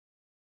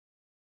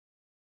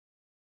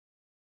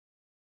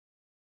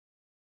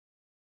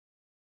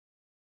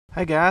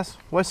Hey guys,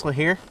 Wesley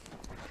here,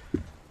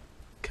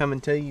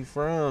 coming to you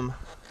from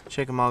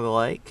Chickamauga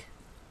Lake.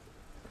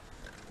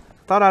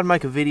 Thought I'd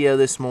make a video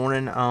this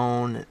morning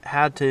on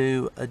how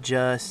to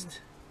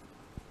adjust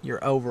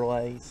your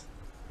overlays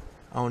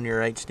on your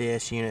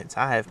HDS units.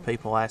 I have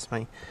people ask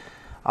me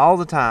all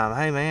the time,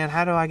 hey man,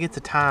 how do I get the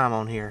time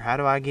on here? How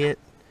do I get,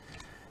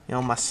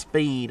 my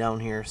speed on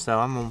here?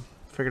 So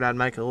figured I'd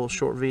make a little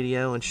short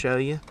video and show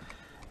you.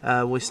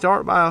 We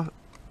start by,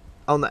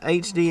 on the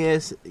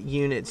HDS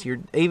units,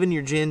 even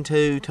your Gen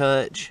 2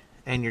 Touch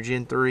and your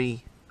Gen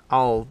 3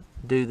 all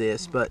do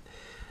this, but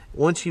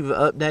once you've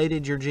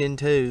updated your Gen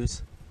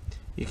 2s,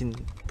 you can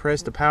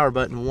press the power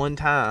button one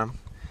time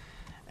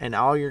and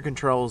all your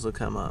controls will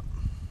come up.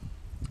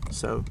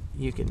 So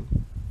you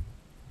can,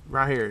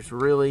 right here, it's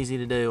real easy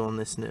to do on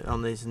these new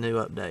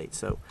updates.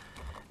 So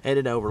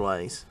edit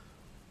overlays,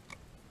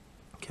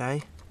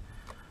 okay,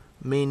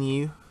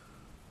 menu,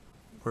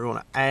 we're going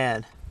to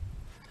add.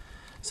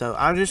 So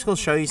I'm just going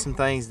to show you some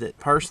things that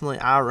personally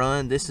I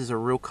run. This is a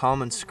real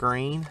common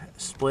screen,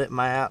 split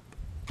map,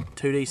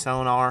 2D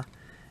sonar,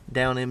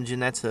 down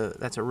imaging. That's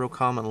a real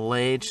common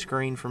ledge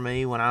screen for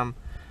me when I'm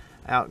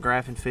out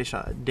graphing fish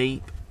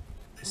deep.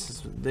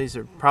 These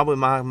are probably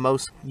my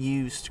most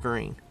used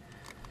screen.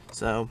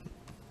 So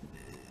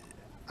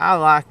I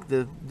like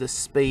the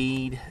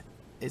speed.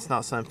 It's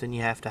not something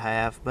you have to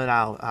have, but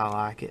I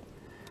like it.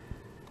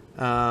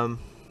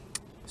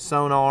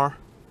 Sonar.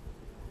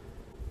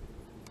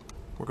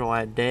 We're going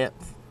to add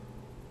depth.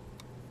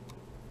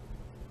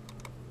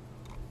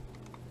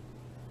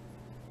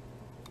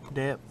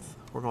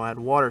 We're going to add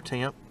water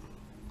temp.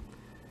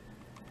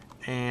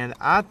 And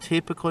I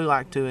typically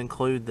like to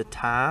include the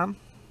time.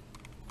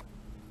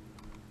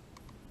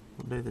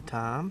 We'll do the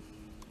time.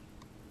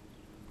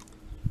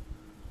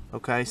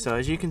 Okay, so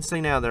as you can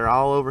see now, they're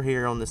all over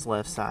here on this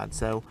left side.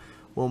 So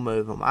we'll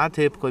move them. I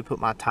typically put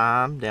my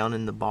time down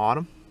in the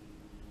bottom,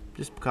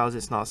 just because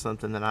it's not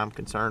something that I'm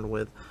concerned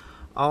with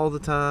all the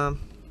time.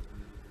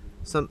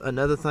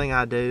 Another thing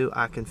I do,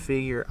 I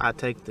configure, I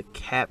take the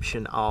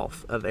caption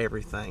off of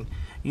everything.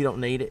 You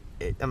don't need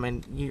it. I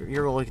mean, you're going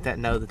to look at that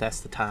and know that that's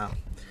the time.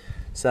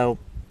 So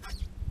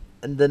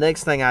the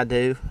next thing I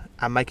do,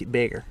 I make it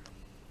bigger.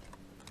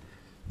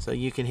 So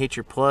you can hit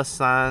your plus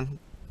sign,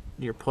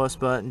 your plus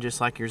button,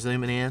 just like you're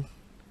zooming in,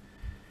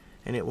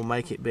 and it will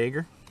make it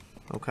bigger.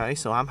 Okay,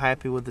 so I'm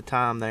happy with the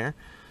time there.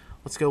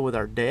 Let's go with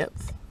our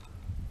depth.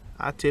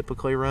 I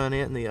typically run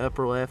it in the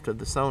upper left of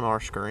the sonar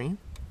screen.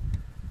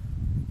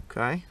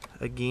 Okay,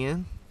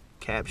 again,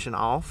 caption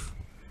off,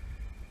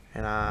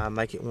 and I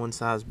make it one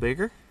size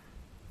bigger.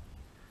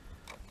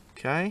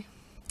 Okay,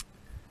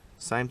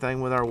 same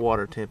thing with our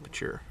water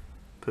temperature.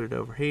 Put it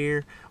over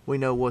here. We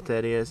know what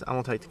that is. I'm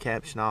gonna take the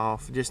caption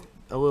off, just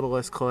a little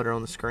less clutter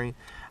on the screen.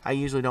 I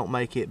usually don't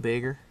make it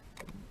bigger.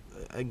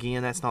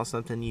 Again, that's not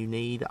something you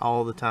need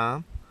all the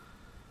time.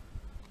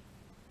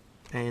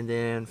 And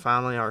then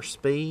finally our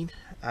speed,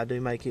 I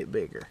do make it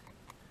bigger.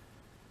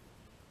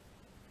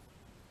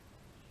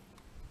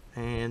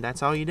 And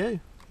that's all you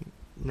do.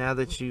 Now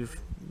that you've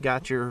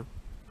got your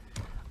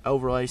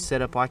overlays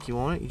set up like you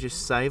want it, you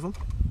just save them,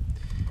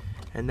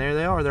 and there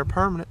they are. They're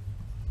permanent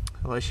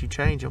unless you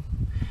change them.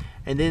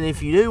 And then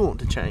if you do want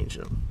to change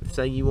them,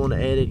 say you want to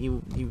edit,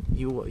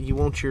 you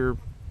want your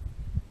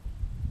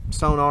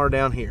sonar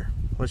down here,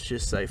 let's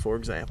just say, for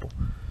example,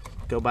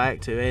 go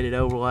back to edit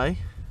overlay.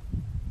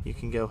 You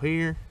can go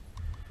here,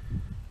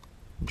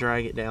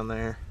 drag it down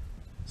there,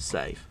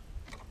 save.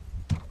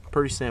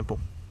 Pretty simple.